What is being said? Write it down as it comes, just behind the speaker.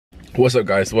What's up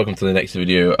guys, welcome to the next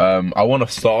video. I want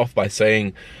to start off by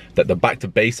saying that the back to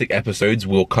basic episodes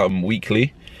will come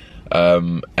weekly,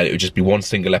 and it will just be one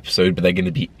single episode, but they're going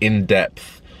to be in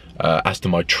depth as to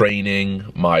my training,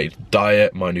 my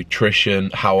diet, my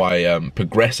nutrition, how I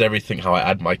progress everything, how I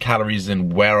add my calories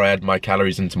in, where I add my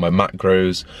calories into my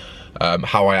macros,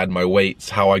 how I add my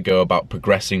weights, how I go about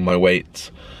progressing my weights.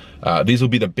 These will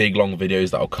be the big long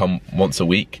videos that will come once a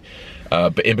week.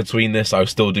 But in between this, I'll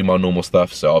still do my normal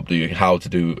stuff. So I'll do how to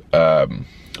do,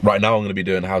 right now I'm going to be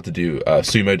doing how to do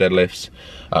sumo deadlifts.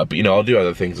 But you know, I'll do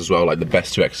other things as well, like the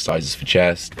best 2 exercises for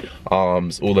chest,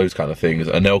 arms, all those kind of things.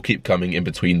 And they'll keep coming in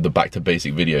between the back to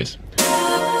basic videos.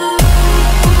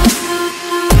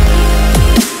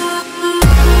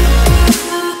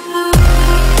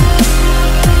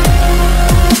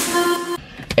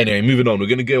 Anyway, moving on, we're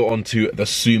going to go on to the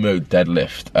sumo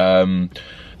deadlift.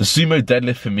 The sumo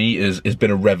deadlift for me has been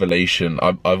a revelation.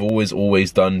 I've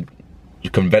always done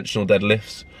conventional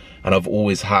deadlifts, and I've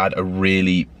always had a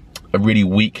really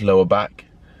weak lower back.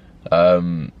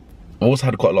 I've also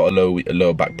had quite a lot of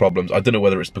lower back problems. I don't know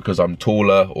whether it's because I'm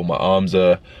taller or my arms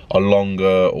are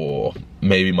longer, or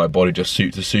maybe my body just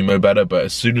suits the sumo better. But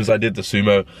as soon as I did the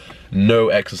sumo, no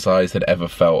exercise had ever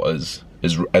felt as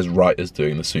right as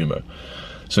doing the sumo.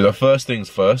 So the first things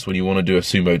first, when you want to do a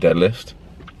sumo deadlift,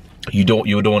 you don't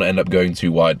want to end up going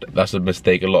too wide. That's a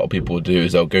mistake a lot of people do,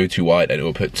 is they'll go too wide and it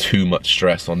will put too much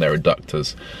stress on their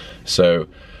adductors. So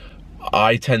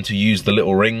I tend to use the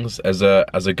little rings as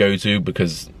a go-to,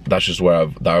 because that's just where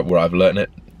I've learned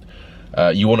it.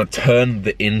 You want to turn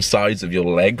the insides of your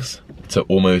legs to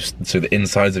the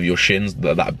insides of your shins,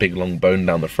 that big long bone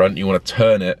down the front. You want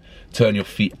to turn your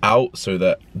feet out so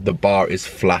that the bar is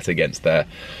flat against there.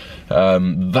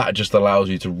 That just allows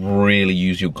you to really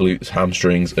use your glutes,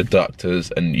 hamstrings,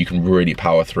 adductors, and you can really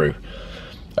power through.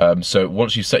 So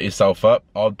once you set yourself up,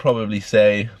 I'd probably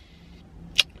say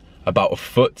about a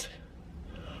foot,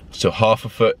 so half a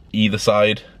foot either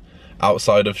side,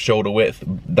 outside of shoulder width.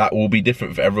 That will be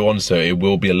different for everyone, so it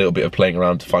will be a little bit of playing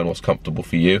around to find what's comfortable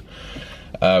for you.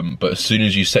 But as soon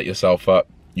as you set yourself up,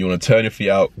 you want to turn your feet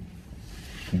out,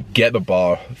 get the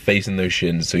bar facing those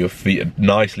shins so your feet are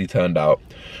nicely turned out.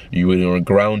 You want to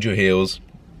ground your heels.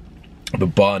 The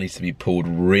bar needs to be pulled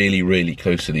really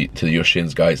close to your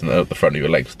shins, guys, and then up the front of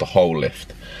your legs, the whole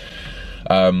lift.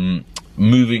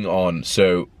 Moving on,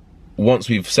 so once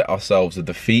we've set ourselves at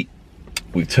the feet,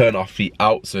 we turn our feet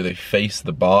out so they face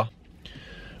the bar.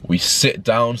 We sit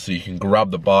down so you can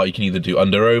grab the bar. You can either do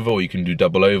under over or you can do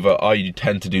double over. I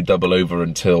tend to do double over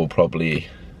until probably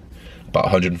about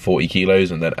 140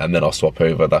 kilos, and then I'll swap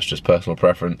over. That's just personal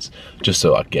preference, just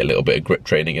so I can get a little bit of grip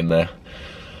training in there.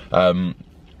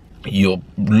 You'll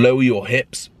lower your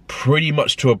hips pretty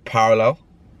much to a parallel,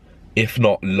 if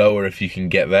not lower if you can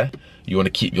get there. You want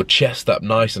to keep your chest up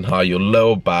nice and high. Your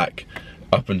lower back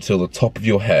up until the top of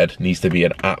your head needs to be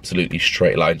an absolutely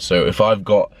straight line. So if I've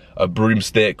got a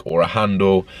broomstick or a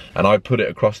handle and I put it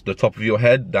across the top of your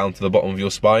head down to the bottom of your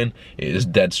spine, it is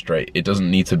dead straight. It doesn't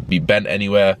need to be bent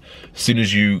anywhere. As soon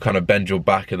as you kind of bend your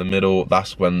back in the middle,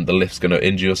 that's when the lift's going to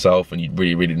injure yourself, and you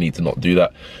really need to not do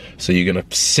that. So you're going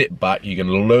to sit back, you're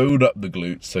going to load up the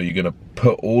glutes, so you're going to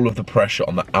put all of the pressure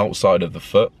on the outside of the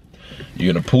foot.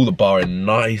 You're going to pull the bar in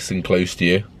nice and close to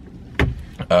you,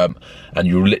 and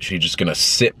you're literally just going to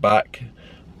sit back,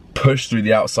 push through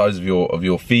the outsides of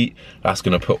your feet. That's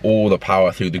going to put all the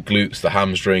power through the glutes, the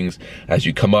hamstrings. As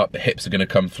you come up, the hips are going to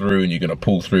come through, and you're going to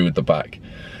pull through with the back.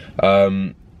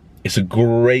 It's a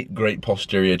great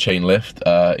posterior chain lift.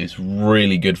 It's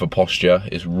really good for posture.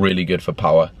 It's really good for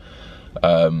power,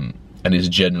 and it's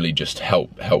generally just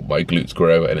help my glutes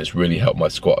grow, and it's really helped my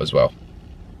squat as well.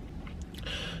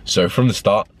 So from the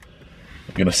start,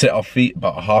 we're going to sit our feet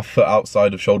about a half foot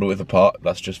outside of shoulder width apart.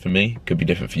 That's just for me, could be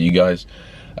different for you guys.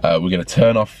 We're going to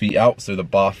turn our feet out so the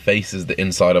bar faces the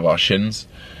inside of our shins.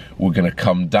 We're going to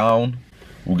come down.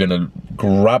 We're going to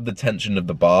grab the tension of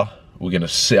the bar. We're going to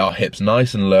sit our hips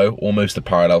nice and low, almost a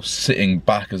parallel, sitting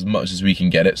back as much as we can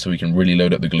get it so we can really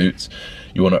load up the glutes.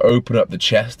 You want to open up the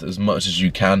chest as much as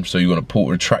you can, so you want to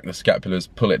retract the scapulars,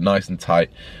 pull it nice and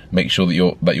tight. Make sure that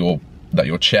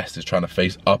your chest is trying to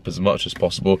face up as much as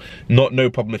possible. No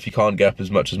problem if you can't get up as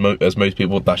much as most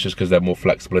people. That's just because they're more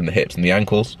flexible in the hips and the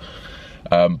ankles.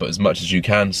 But as much as you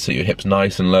can, sit your hips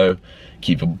nice and low,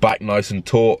 keep your back nice and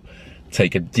taut.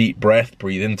 Take a deep breath,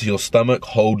 breathe into your stomach,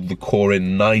 hold the core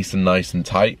in nice and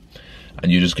tight,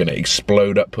 and you're just going to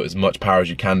explode up. Put as much power as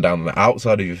you can down the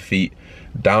outside of your feet,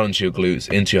 down into your glutes,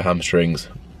 into your hamstrings,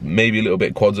 maybe a little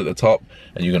bit quads at the top,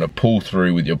 and you're going to pull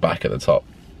through with your back at the top.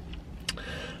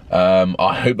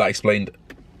 I hope that explained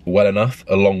well enough,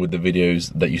 along with the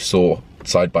videos that you saw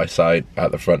side by side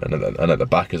at the front and at the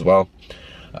back as well.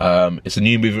 It's a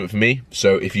new movement for me,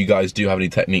 so if you guys do have any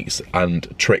techniques and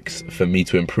tricks for me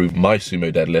to improve my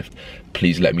sumo deadlift,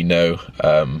 please let me know,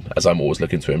 as I'm always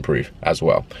looking to improve as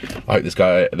well. I hope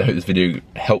this video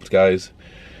helped, guys.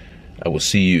 I will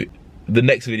see you. The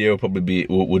next video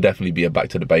will definitely be a back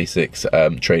to the basics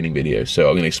training video. So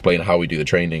I'm going to explain how we do the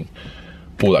training,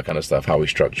 all that kind of stuff, how we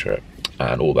structure it,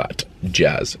 and all that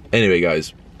jazz. Anyway,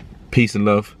 guys, peace and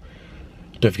love.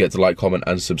 Don't forget to like, comment,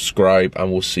 and subscribe,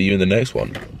 and we'll see you in the next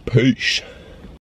one. Peace.